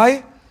know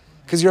why?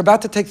 Because you're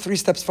about to take 3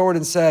 steps forward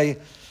and say,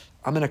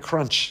 I'm in a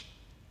crunch.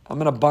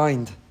 I'm in a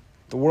bind.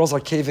 The worlds are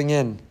caving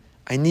in.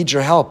 I need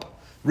your help.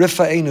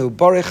 Rifa'enu,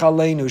 Barech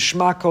Aleinu,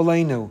 Shma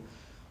Koleinu.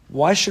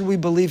 Why should we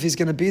believe he's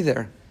going to be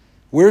there?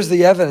 Where's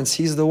the evidence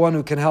he's the one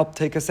who can help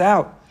take us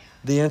out?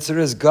 The answer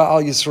is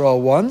Ga'al Yisrael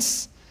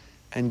once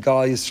and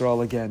Ga'al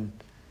Yisrael again.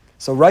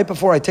 So right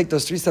before I take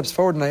those 3 steps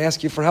forward and I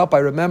ask you for help, I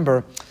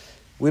remember,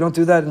 we don't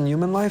do that in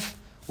human life.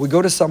 We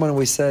go to someone and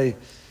we say,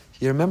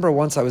 you remember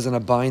once I was in a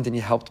bind and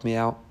you helped me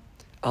out?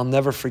 I'll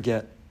never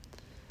forget.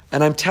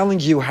 And I'm telling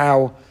you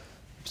how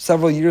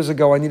several years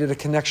ago I needed a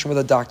connection with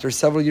a doctor.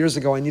 Several years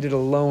ago I needed a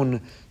loan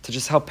to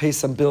just help pay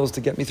some bills to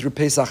get me through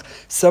Pesach.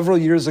 Several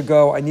years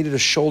ago I needed a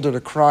shoulder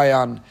to cry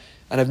on.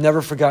 And I've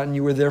never forgotten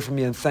you were there for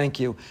me, and thank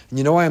you. And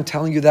you know why I'm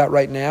telling you that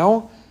right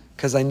now?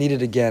 Because I need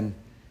it again.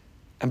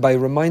 And by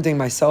reminding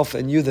myself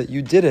and you that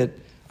you did it,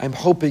 I'm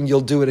hoping you'll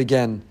do it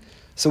again.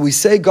 So we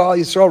say Gal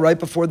Yisrael right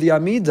before the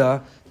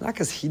Amidah, not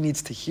because he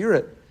needs to hear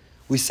it.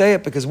 We say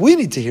it because we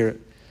need to hear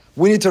it.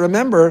 We need to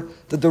remember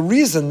that the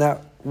reason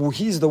that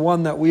he's the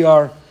one that we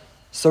are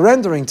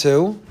surrendering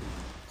to,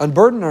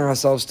 unburdening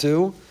ourselves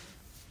to,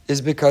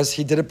 is because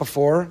he did it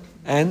before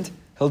and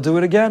he'll do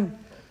it again.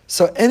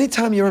 So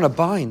anytime you're in a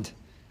bind,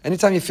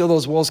 anytime you feel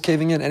those walls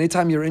caving in,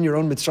 anytime you're in your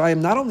own Mitzrayim,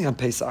 not only on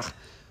Pesach,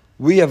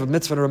 we have a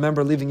mitzvah to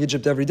remember leaving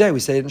Egypt every day. We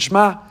say it in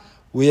Shema.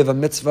 We have a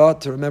mitzvah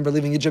to remember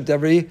leaving Egypt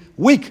every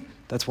week.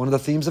 That's one of the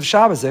themes of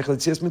Shabbos, Zech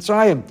L'Tzias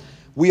Mitzrayim.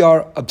 We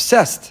are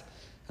obsessed,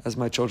 as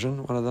my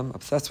children, one of them,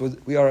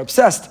 we are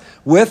obsessed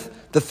with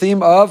the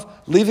theme of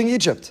leaving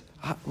Egypt.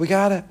 We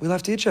got it. We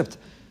left Egypt.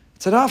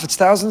 It's enough. It's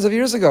thousands of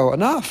years ago.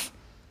 Enough.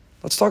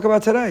 Let's talk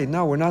about today.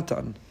 No, we're not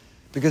done.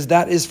 Because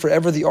that is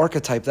forever the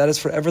archetype. That is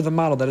forever the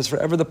model. That is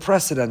forever the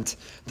precedent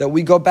that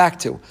we go back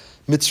to.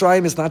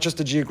 Mitzrayim is not just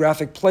a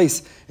geographic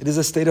place. It is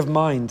a state of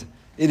mind.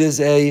 It is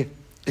a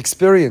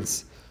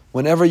experience.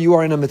 Whenever you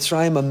are in a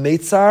Mitzrayim, a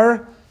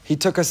Meitzar, he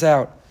took us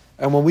out.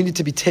 And when we need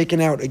to be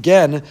taken out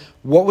again,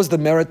 what was the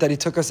merit that he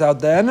took us out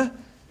then?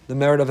 The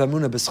merit of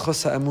Emunah,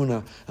 B'schus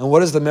Emunah. And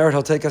what is the merit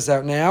he'll take us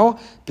out now?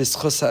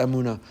 B'schus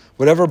Emunah.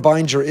 Whatever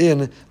bind you're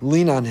in,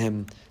 lean on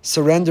him.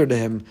 Surrender to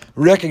him.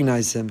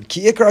 Recognize him.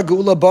 Ki ikra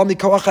geula ba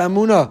mikoach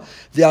Emunah.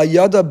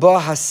 V'ayada ba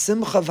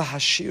hasimcha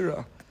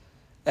v'hashira.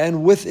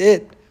 And with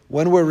it,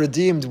 when we're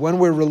redeemed, when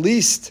we're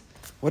released,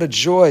 what a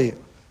joy,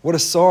 what a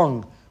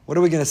song. What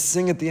are we going to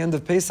sing at the end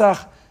of Pesach?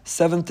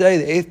 7th day,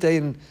 the 8th day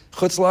in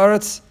Chutz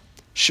La'aretz?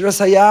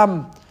 Shiras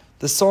Hayam,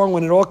 the song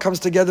when it all comes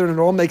together and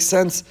it all makes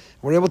sense.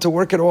 We're able to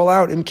work it all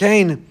out. In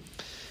Cain,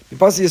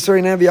 Mipasi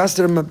Yisuri Nevi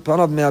Aster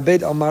Panav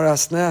Me'abed Al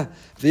Marasneh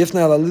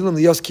V'yifna Al Alilim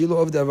Lios Kilo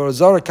of the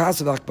Avarazara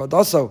Kasav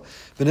Akbadaso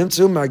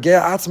V'nimtzu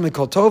Margea Atzmi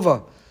Kol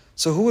Tova.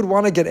 So who would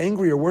want to get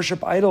angry or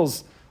worship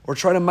idols or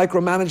try to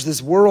micromanage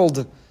this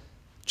world?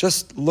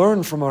 Just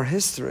learn from our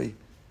history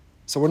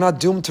so we're not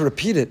doomed to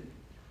repeat it,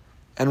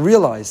 and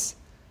realize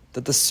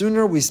that the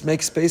sooner we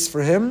make space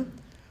for him,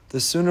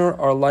 the sooner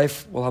our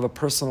life will have a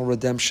personal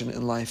redemption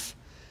in life.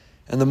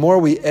 And the more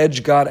we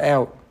edge God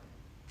out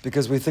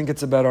because we think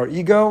it's about our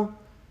ego,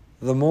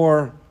 the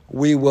more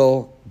we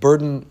will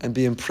burden and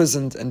be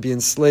imprisoned and be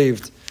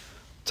enslaved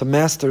to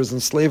masters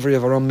and slavery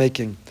of our own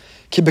making.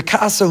 Ki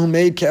bekasa hu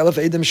made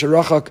ke'elef edim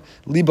sherachak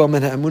libo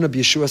min ha'emunah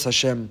b'Yeshuas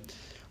Hashem.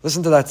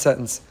 Listen to that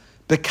sentence.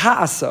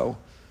 Beka'aso,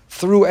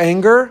 through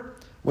anger,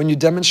 when you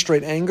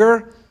demonstrate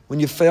anger, when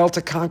you fail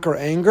to conquer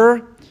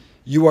anger,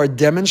 you are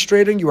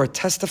demonstrating, you are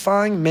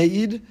testifying,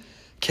 me'id,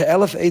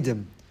 ke'elef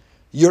edim.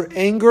 Your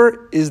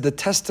anger is the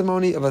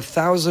testimony of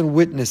 1,000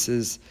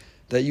 witnesses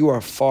that you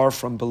are far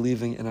from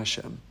believing in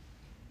Hashem.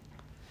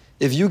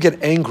 If you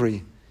get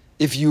angry,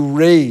 if you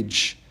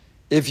rage,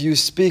 if you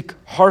speak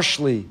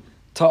harshly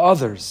to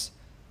others,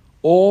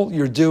 all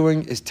you're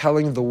doing is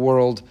telling the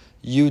world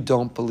you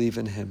don't believe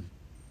in Him.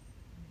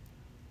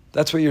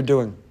 That's what you're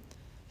doing.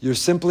 You're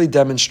simply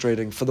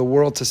demonstrating for the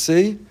world to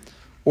see,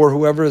 or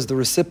whoever is the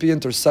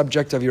recipient or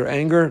subject of your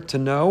anger to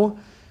know,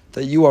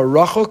 that you are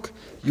rachuk,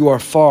 you are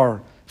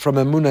far from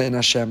emunah in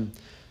Hashem.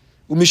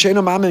 And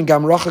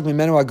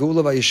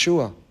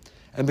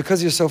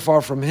because you're so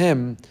far from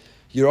Him,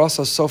 you're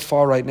also so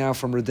far right now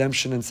from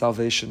redemption and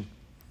salvation.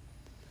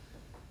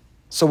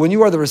 So when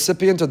you are the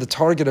recipient or the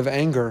target of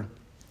anger,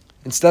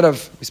 instead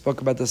of, we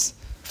spoke about this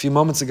a few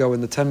moments ago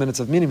in the 10 minutes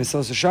of meaning,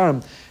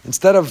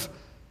 instead of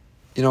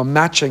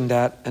matching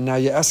that, and now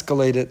you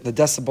escalate it, the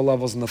decibel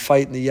levels and the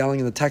fight and the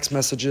yelling and the text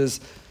messages,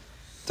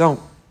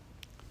 don't.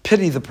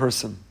 Pity the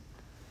person.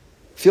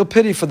 Feel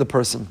pity for the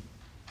person.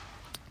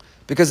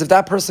 Because if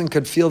that person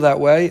could feel that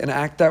way and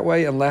act that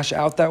way and lash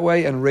out that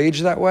way and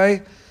rage that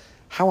way,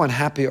 how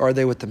unhappy are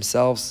they with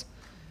themselves?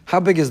 How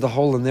big is the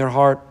hole in their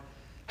heart?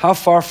 How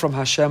far from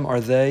Hashem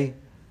are they?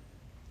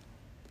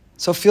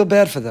 So feel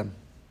bad for them.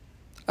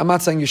 I'm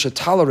not saying you should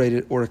tolerate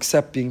it or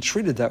accept being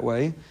treated that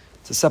way.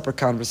 It's a separate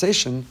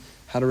conversation,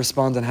 how to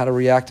respond and how to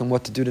react and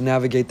what to do to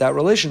navigate that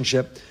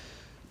relationship.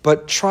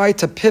 But try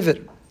to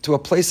pivot to a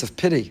place of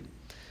pity.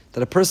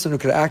 That a person who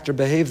could act or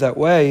behave that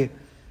way,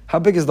 how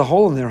big is the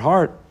hole in their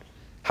heart?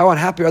 How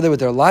unhappy are they with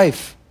their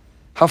life?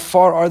 How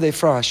far are they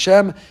from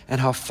Hashem? And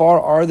how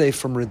far are they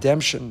from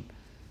redemption?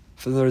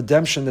 From the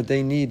redemption that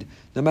they need,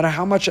 no matter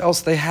how much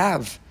else they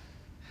have.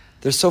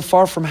 They're so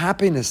far from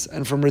happiness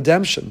and from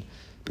redemption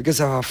because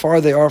of how far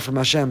they are from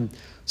Hashem.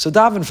 So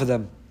daven for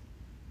them.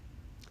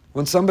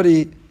 When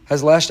somebody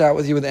has lashed out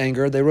with you with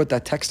anger, they wrote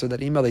that text or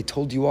that email, they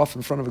told you off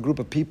in front of a group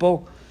of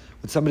people,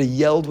 when somebody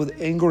yelled with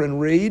anger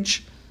and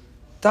rage,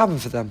 Daven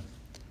for them.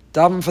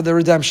 Daven for their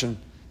redemption,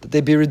 that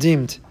they be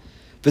redeemed.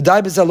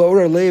 V'dai b'zeh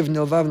la'orer leiv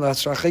nilvav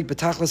l'asrachek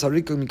b'tachlis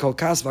harikuk mikol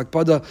kas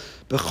v'akpada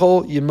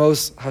b'chol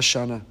yemos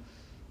hashana.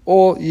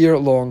 All year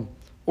long.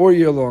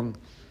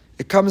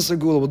 It comes to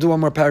Gula. We'll do one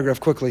more paragraph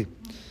quickly.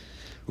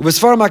 In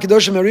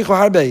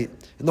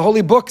the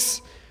holy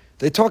books,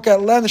 they talk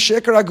at length,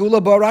 Shekar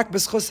Agula Barak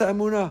B'schus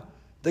Emunah.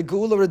 The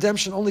Gula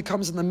redemption only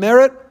comes in the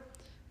merit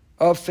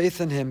of faith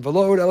in Him. You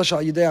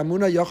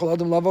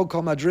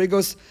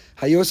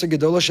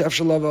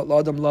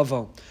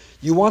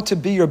want to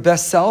be your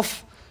best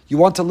self. You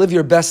want to live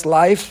your best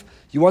life.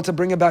 You want to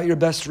bring about your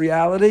best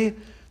reality.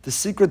 The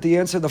secret, the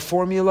answer, the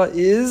formula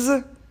is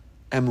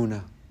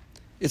Emunah.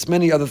 It's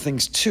many other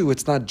things too.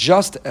 It's not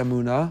just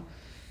Emunah.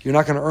 You're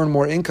not going to earn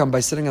more income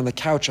by sitting on the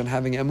couch and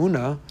having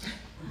Emunah.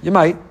 You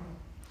might.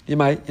 You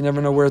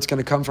never know where it's going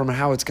to come from and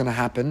how it's going to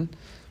happen.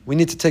 We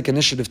need to take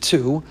initiative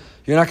too.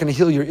 You're not going to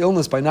heal your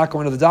illness by not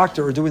going to the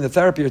doctor or doing the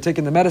therapy or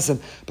taking the medicine,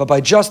 but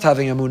by just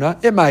having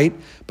Emunah. It might,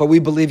 but we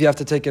believe you have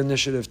to take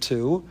initiative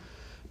too.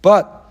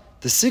 But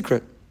the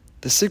secret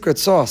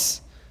sauce,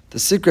 the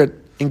secret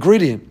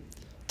ingredient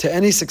to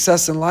any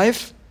success in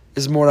life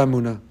is more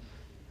Emunah.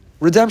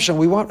 Redemption,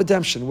 we want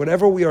redemption.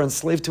 Whatever we are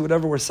enslaved to,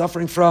 whatever we're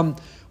suffering from,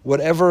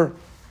 whatever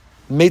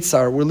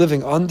meitzar we're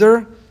living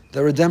under,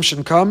 the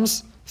redemption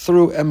comes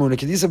through Emunah.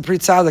 Kedisa Pri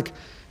Tzadik,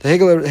 the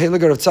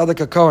Hegeliger of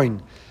Tzadik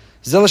HaKohen.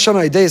 Zelashana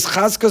idea is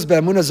chazkos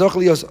be'emunah zoch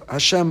lios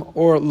Hashem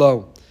or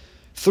lo.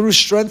 Through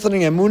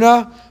strengthening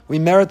Emunah, we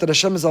merit that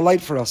Hashem is a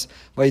light for us.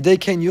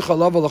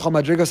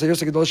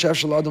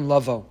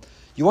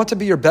 You want to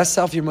be your best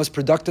self, your most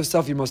productive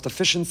self, your most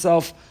efficient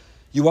self.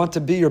 You want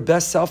to be your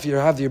best self, you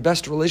have your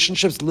best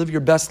relationships, live your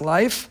best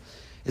life.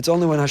 It's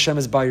only when Hashem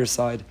is by your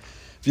side.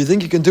 If you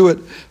think you can do it,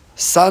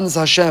 sans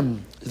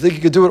Hashem, you think you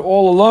can do it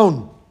all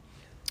alone,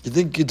 you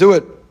think you can do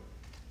it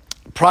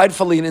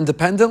pridefully and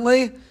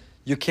independently,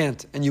 you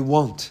can't and you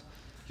won't.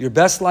 Your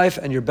best life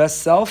and your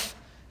best self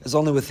is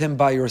only with Him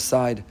by your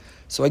side.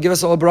 So I give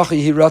us all a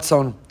bracha, Yehi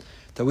Ratzon,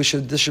 that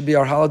this should be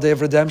our holiday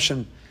of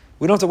redemption.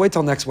 We don't have to wait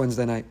till next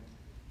Wednesday night.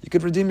 You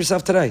could redeem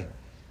yourself today.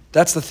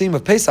 That's the theme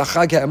of Pesach,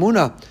 Chag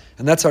HaEmunah,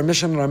 and that's our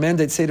mission and our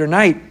mandate, Seder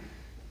night.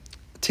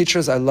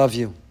 Teachers, I love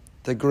you.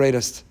 The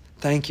greatest.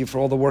 Thank you for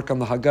all the work on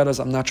the Haggadahs.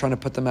 I'm not trying to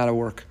put them out of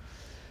work.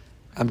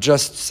 I'm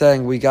just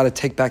saying we got to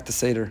take back the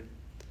Seder.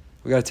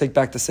 We got to take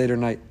back the Seder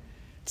night.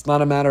 It's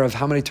not a matter of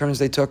how many turns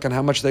they took and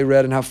how much they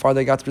read and how far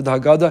they got through the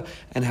Haggadah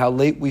and how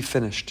late we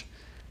finished.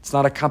 It's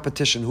not a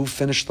competition. Who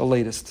finished the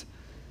latest?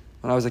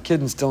 When I was a kid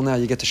and still now,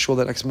 you get to shul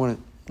that next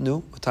morning. No?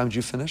 What time did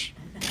you finish?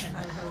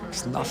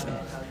 It's nothing.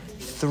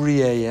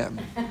 3 a.m.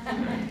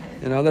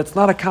 That's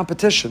not a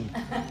competition.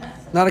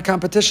 Not a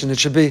competition. It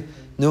should be,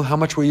 no, how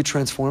much were you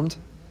transformed?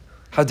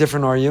 How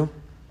different are you?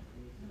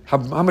 How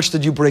much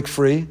did you break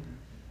free?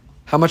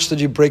 How much did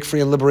you break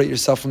free and liberate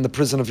yourself from the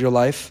prison of your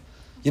life?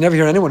 You never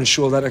hear anyone in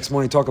shul that next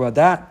morning talk about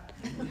that.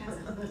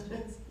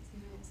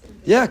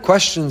 Yeah,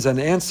 questions and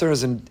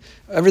answers and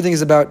everything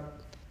is about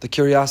the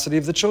curiosity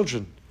of the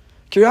children.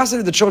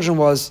 Curiosity of the children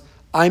was,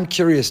 I'm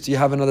curious, do you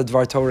have another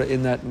Dvar Torah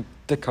in that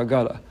thick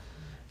Haggadah?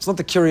 It's not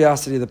the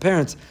curiosity of the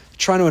parents. You're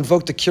trying to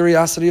invoke the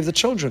curiosity of the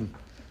children.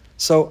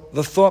 So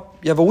the thought,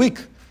 you have a week.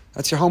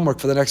 That's your homework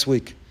for the next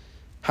week.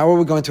 How are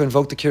we going to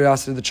invoke the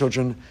curiosity of the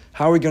children?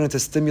 How are we going to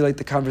stimulate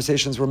the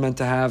conversations we're meant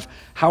to have?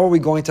 How are we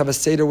going to have a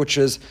Seder which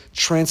is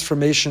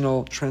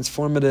transformational,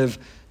 transformative,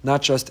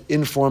 not just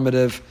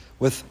informative,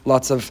 with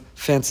lots of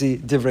fancy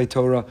Divrei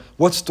Torah?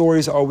 What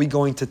stories are we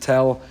going to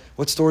tell?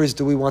 What stories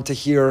do we want to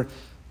hear?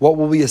 What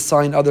will we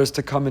assign others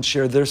to come and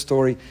share their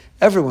story?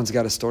 Everyone's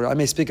got a story. I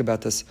may speak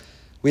about this.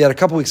 We had a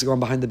couple weeks ago on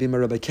Behind the Bima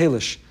Rabbi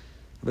Kalish.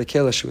 Rabbi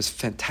Kalish was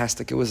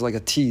fantastic. It was like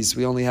a tease.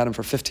 We only had him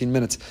for 15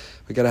 minutes.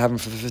 We got to have him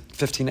for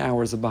 15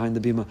 hours of Behind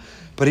the Bima.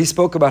 But he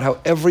spoke about how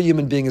every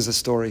human being is a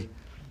story.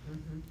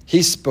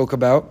 He spoke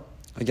about,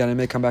 again, I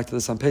may come back to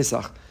this on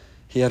Pesach,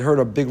 he had heard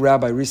a big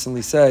rabbi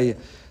recently say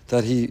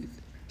that he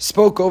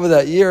spoke over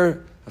that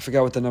year, I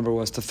forgot what the number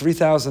was, to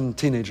 3,000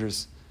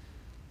 teenagers.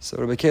 So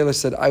Rabbi Kalish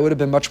said, I would have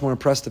been much more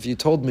impressed if you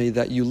told me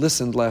that you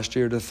listened last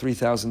year to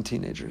 3,000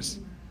 teenagers.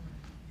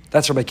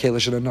 That's Rabbi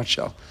Kalish in a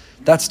nutshell.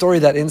 That story,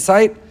 that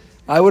insight,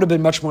 I would have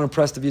been much more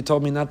impressed if you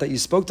told me not that you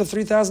spoke to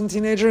 3,000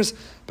 teenagers,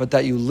 but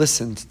that you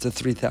listened to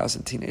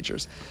 3,000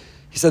 teenagers.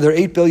 He said there are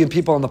 8 billion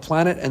people on the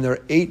planet and there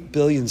are 8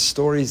 billion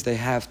stories they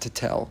have to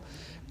tell.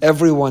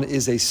 Everyone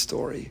is a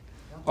story.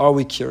 Are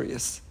we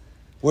curious?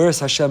 Where is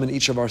Hashem in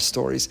each of our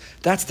stories?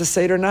 That's the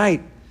Seder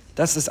night.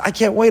 I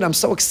can't wait. I'm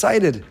so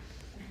excited.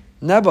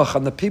 Nebuch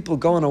and the people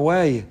going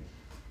away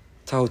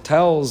to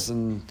hotels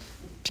and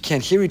you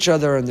can't hear each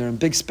other and they're in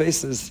big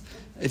spaces.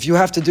 If you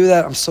have to do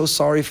that, I'm so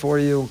sorry for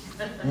you.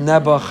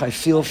 Nebuch, I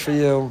feel for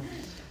you.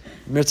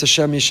 Mirz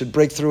Hashem, you should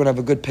break through and have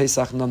a good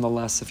Pesach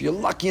nonetheless. If you're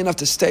lucky enough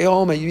to stay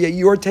home at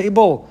your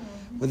table,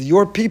 with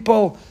your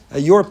people,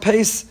 at your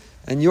pace,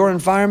 and your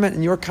environment,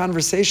 and your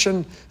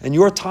conversation, and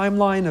your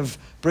timeline of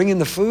bringing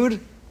the food,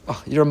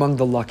 you're among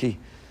the lucky.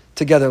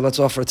 Together, let's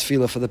offer a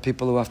tefillah for the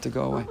people who have to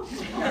go away.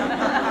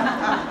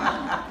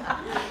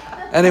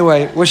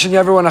 Anyway, wishing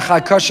everyone a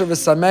Chag Kosher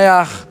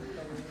v'Sameach.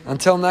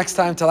 Until next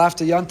time, till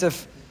after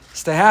Yontif,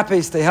 stay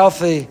happy, stay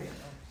healthy,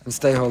 and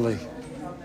stay holy.